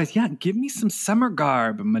otherwise, yeah, give me some summer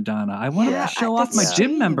garb, Madonna. I want to show off my that's gym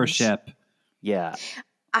strange. membership. Yeah.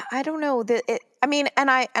 I don't know that I mean, and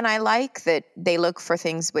I like that they look for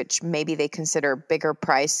things which maybe they consider bigger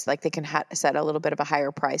price, like they can set a little bit of a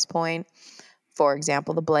higher price point. For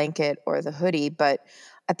example, the blanket or the hoodie, but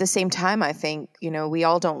at the same time, I think, we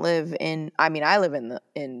all don't live in. I mean, I live in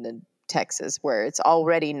the Texas where it's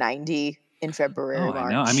already 90 in February. Oh, March. I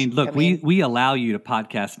know. I mean, look, we allow you to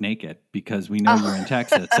podcast naked because we know you're in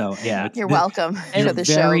Texas. So yeah, you're welcome to the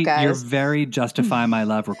show, You're guys. very Justify My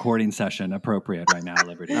Love recording session appropriate right now,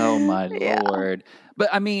 Liberty. Oh my Lord. But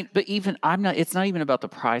I mean, even it's not even about the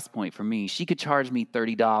price point for me. She could charge me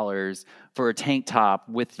 $30 for a tank top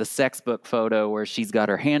with the sex book photo where she's got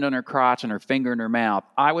her hand on her crotch and her finger in her mouth.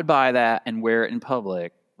 I would buy that and wear it in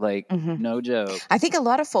public. Like, no joke. I think a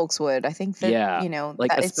lot of folks would. I think that, like,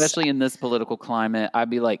 that especially in this political climate, I'd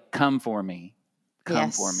be like, come for me. Come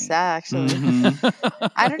for me. Actually.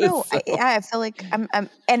 I don't know. I feel like I'm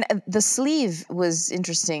and the sleeve was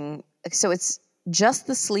interesting. So it's just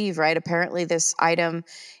the sleeve, right? Apparently this item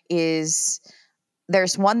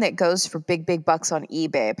there's one that goes for big bucks on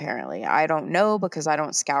eBay, apparently. I don't know because I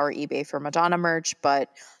don't scour eBay for Madonna merch, but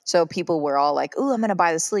so people were all like, ooh, I'm going to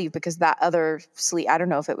buy the sleeve because that other sleeve, I don't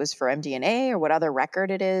know if it was for MDNA or what other record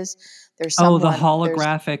it is. There's the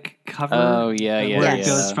holographic cover. Oh, yeah. Where it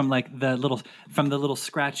goes from like the little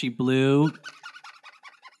scratchy blue.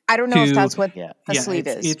 I don't know if that's what the sleeve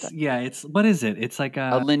is. It's what is it? It's like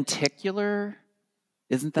a lenticular.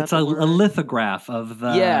 Isn't that it's a lithograph of the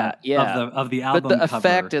of the album but the cover.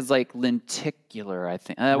 effect is like lenticular, I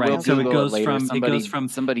think. Right. We'll so Google it goes from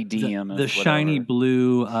somebody DM the shiny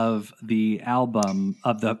blue of the album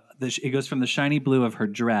it goes from the shiny blue of her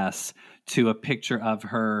dress to a picture of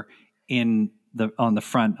her on the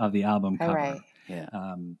front of the album cover. Right.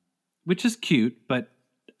 Yeah. Which is cute, but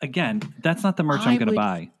again, that's not the merch I'm going to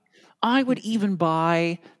buy. I would even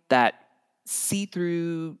buy that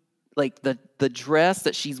see-through, like the dress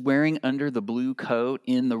that she's wearing under the blue coat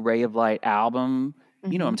in the Ray of Light album.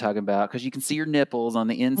 You know what I'm talking about, because you can see your nipples on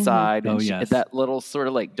the inside. And that little sort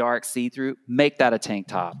of like dark see-through. Make that a tank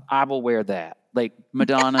top. I will wear that. Like,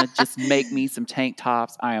 Madonna, just make me some tank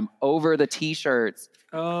tops. I am over the T-shirts.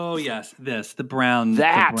 Oh, yes. The brown.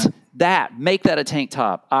 Make that a tank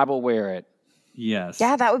top. I will wear it. Yes.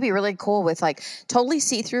 Yeah, that would be really cool with like totally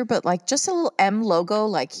see-through, but like just a little M logo,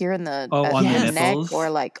 like here in the on the neck or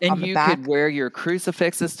like on the back. And you could wear your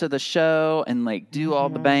crucifixes to the show and like do all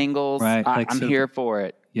the bangles. Right. I'm here for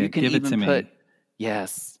it. Yeah, you can give even it to put, me.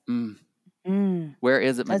 Yes. Where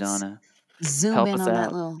is it, Madonna? Zoom Help in us on out.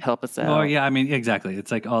 that little. Help us out. Oh, yeah. I mean, exactly.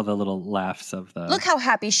 It's like all the little laughs of the. Look how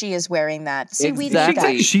happy she is wearing that. See,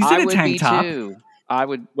 exactly. She's in a tank top. Too. I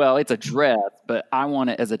would. Well, it's a dress, but I want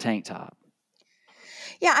it as a tank top.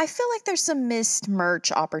 Yeah, I feel like there's some missed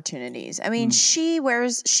merch opportunities. I mean, she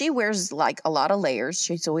wears like a lot of layers.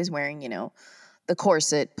 She's always wearing, the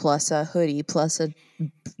corset plus a hoodie plus a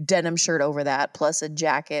denim shirt over that plus a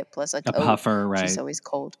jacket plus a puffer, right? She's always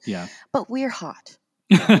cold. Yeah. But we're hot.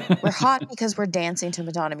 We're hot because we're dancing to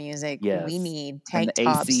Madonna music. Yes. We need tank and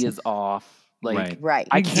the tops. AC is off. Like, right.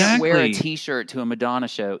 I can't wear a T-shirt to a Madonna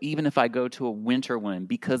show, even if I go to a winter one,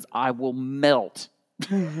 because I will melt.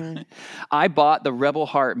 I bought the Rebel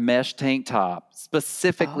Heart mesh tank top,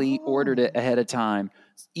 specifically ordered it ahead of time.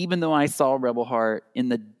 Even though I saw Rebel Heart in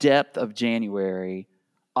the depth of January,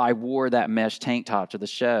 I wore that mesh tank top to the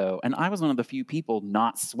show, and I was one of the few people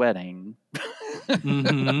not sweating.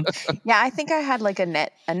 Yeah, I think I had like a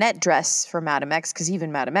net dress for Madame X because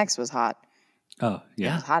even Madame X was hot. Oh,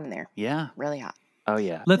 yeah. It was hot in there. Yeah. Really hot. Oh,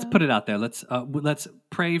 yeah. Let's put it out there. Let's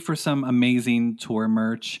pray for some amazing tour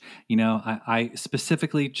merch. I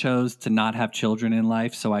specifically chose to not have children in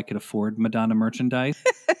life so I could afford Madonna merchandise.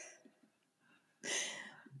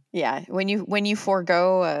 Yeah, when you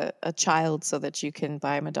forego a child so that you can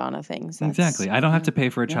buy Madonna things. That's, Exactly. I don't have to pay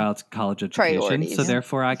for a child's college education, Priorities. so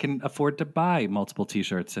therefore I can afford to buy multiple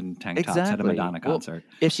T-shirts and tank tops at a Madonna concert.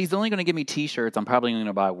 Well, if she's only going to give me T-shirts, I'm probably going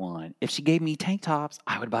to buy one. If she gave me tank tops,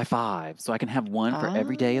 I would buy 5, so I can have one for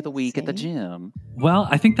every day of the week at the gym. Well,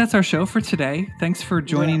 I think that's our show for today. Thanks for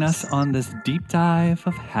joining us on this deep dive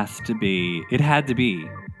of Has to Be. It had to be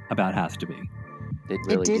about Has to Be.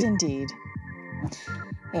 It did indeed.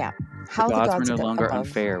 Yeah. How the gods were no longer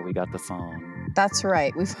unfair. We got the song. That's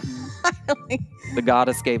right. We finally. The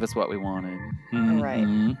goddess gave us what we wanted. Mm-hmm.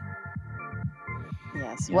 Right.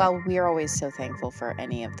 Yes. Yeah. Well, we are always so thankful for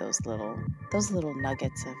any of those little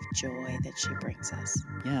nuggets of joy that she brings us.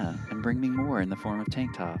 Yeah, and bring me more in the form of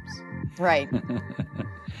tank tops. Right.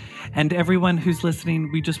 And everyone who's listening,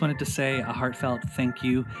 we just wanted to say a heartfelt thank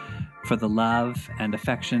you for the love and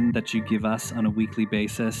affection that you give us on a weekly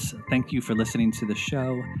basis. Thank you for listening to the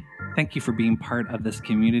show. Thank you for being part of this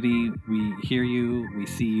community. We hear you. We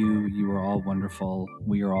see you. You are all wonderful.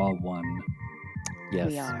 We are all one.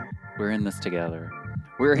 Yes. We are. We're in this together.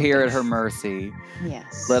 We're here at her mercy.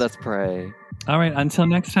 Yes. Let us pray. All right. Until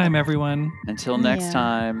next time, everyone. Until next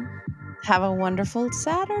time. Have a wonderful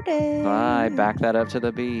Saturday. Bye. Back that up to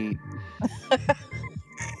the beat.